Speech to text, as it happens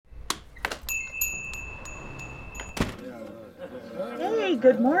Hi,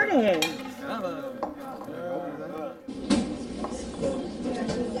 good morning.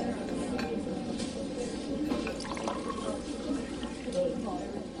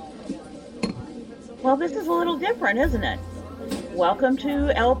 Well, this is a little different, isn't it? Welcome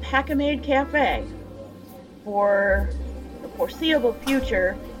to Alpacamade Cafe. For the foreseeable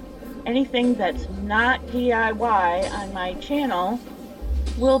future, anything that's not DIY on my channel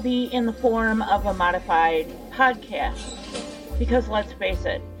will be in the form of a modified podcast. Because let's face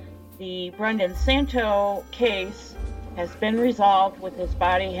it, the Brendan Santo case has been resolved with his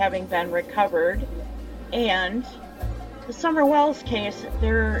body having been recovered, and the Summer Wells case,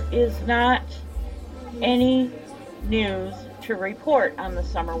 there is not any news to report on the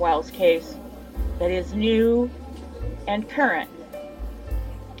Summer Wells case that is new and current.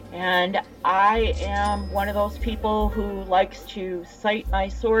 And I am one of those people who likes to cite my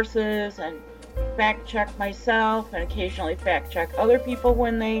sources and fact check myself and occasionally fact check other people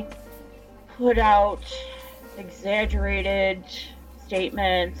when they put out exaggerated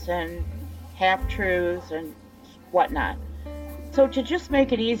statements and half-truths and whatnot. So to just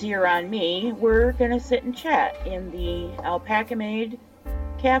make it easier on me, we're going to sit and chat in the Alpacamade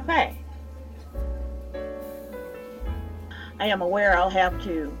Cafe. I am aware I'll have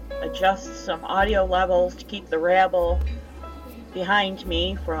to adjust some audio levels to keep the rabble behind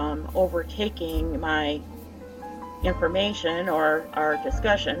me from overtaking my information or our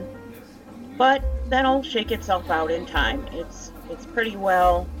discussion, but that'll shake itself out in time. It's pretty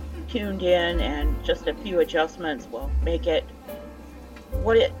well tuned in, and just a few adjustments will make it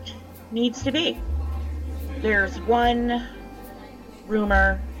what it needs to be. There's one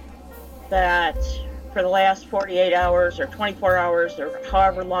rumor that for the last 48 hours or 24 hours or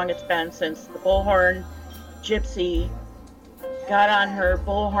however long it's been since the bullhorn gypsy got on her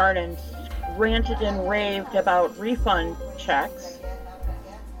bullhorn and ranted and raved about refund checks,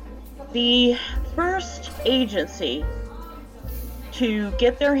 the first agency to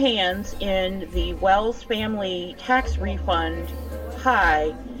get their hands in the Wells family tax refund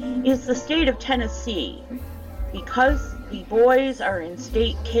pie is the state of Tennessee. Because the boys are in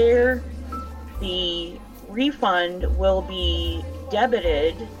state care, the refund will be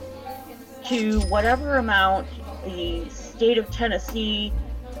debited to whatever amount the state of Tennessee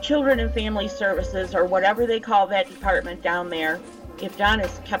Children and Family Services, or whatever they call that department down there. If Don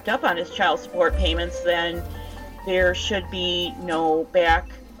is kept up on his child support payments, then there should be no back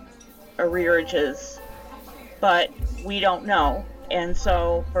arrearages, but we don't know. And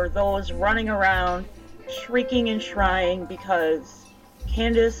so for those running around shrieking and shrieking because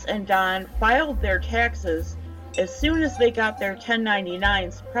Candace and Don filed their taxes as soon as they got their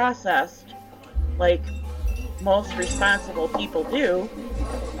 1099s processed, like most responsible people do,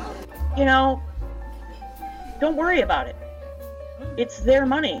 don't worry about it. It's their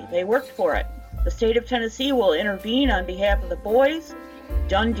money. They worked for it. The state of Tennessee will intervene on behalf of the boys.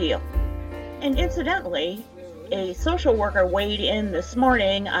 Done deal. And incidentally, a social worker weighed in this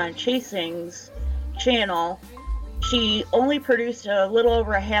morning on Chasing's channel. She only produced a little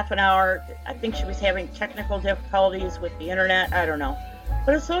over a half an hour. I think she was having technical difficulties with the internet. I don't know.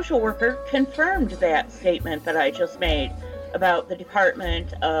 But a social worker confirmed that statement that I just made about the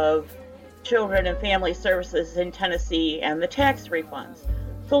Department of Children and Family Services in Tennessee and the tax refunds.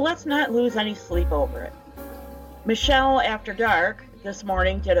 So let's not lose any sleep over it. Michelle After Dark this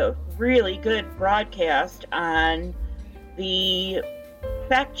morning did a really good broadcast on the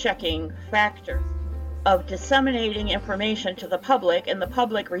fact-checking factor of disseminating information to the public and the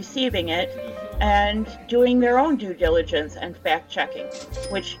public receiving it and doing their own due diligence and fact-checking,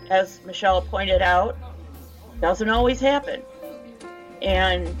 which, as Michelle pointed out, doesn't always happen.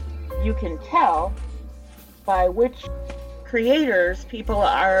 And you can tell by which creators people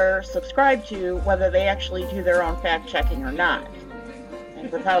are subscribed to whether they actually do their own fact-checking or not.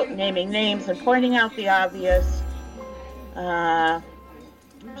 And without naming names and pointing out the obvious,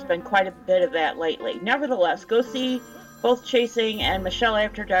 there's been quite a bit of that lately. Nevertheless, go see both Chasing and Michelle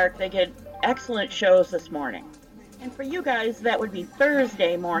After Dark. They did excellent shows this morning. And for you guys, that would be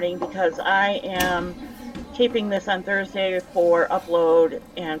Thursday morning, because I am taping this on Thursday for upload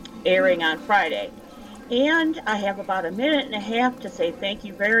and airing on Friday. And I have about a minute and a half to say thank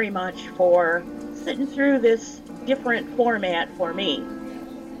you very much for sitting through this different format for me.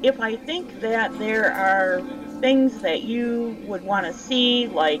 If I think that there are things that you would want to see,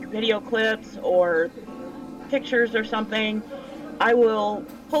 like video clips or pictures or something, I will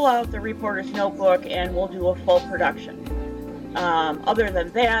pull out the reporter's notebook and we'll do a full production. Other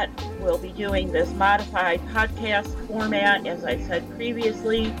than that, we'll be doing this modified podcast format, as I said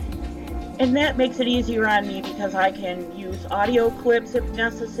previously, And that makes it easier on me because I can use audio clips if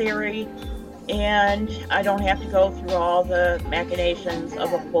necessary, and I don't have to go through all the machinations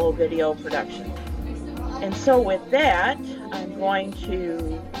of a full video production. And so with that, I'm going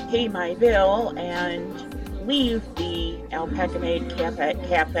to pay my bill and leave the Alpacamade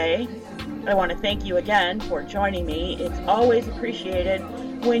Cafe. I want to thank you again for joining me. It's always appreciated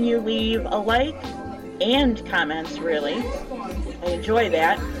when you leave a like and comments, really. I enjoy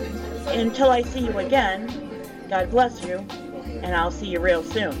that. Until I see you again, God bless you, and I'll see you real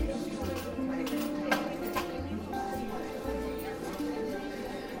soon.